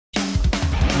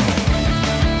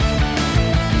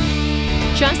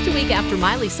Just a week after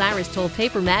Miley Cyrus told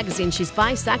Paper Magazine she's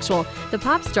bisexual, the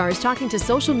pop star is talking to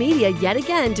social media yet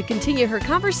again to continue her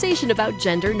conversation about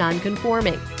gender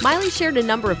nonconforming. Miley shared a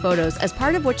number of photos as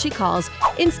part of what she calls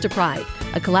InstaPride,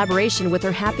 a collaboration with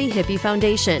her Happy Hippie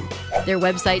Foundation. Their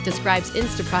website describes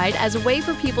InstaPride as a way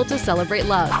for people to celebrate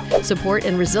love, support,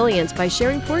 and resilience by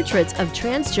sharing portraits of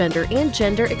transgender and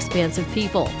gender-expansive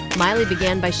people. Miley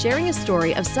began by sharing a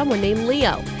story of someone named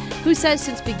Leo, who says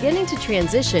since beginning to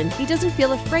transition, he doesn't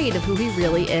feel afraid of who he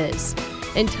really is.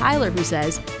 And Tyler, who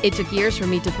says, "It took years for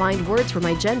me to find words for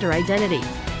my gender identity."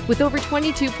 With over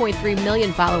 22.3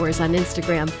 million followers on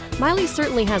Instagram, Miley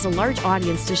certainly has a large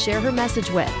audience to share her message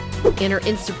with. And her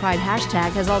InstaPride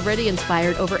hashtag has already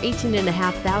inspired over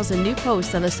 18,500 new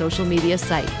posts on the social media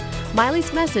site.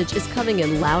 Miley's message is coming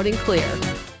in loud and clear.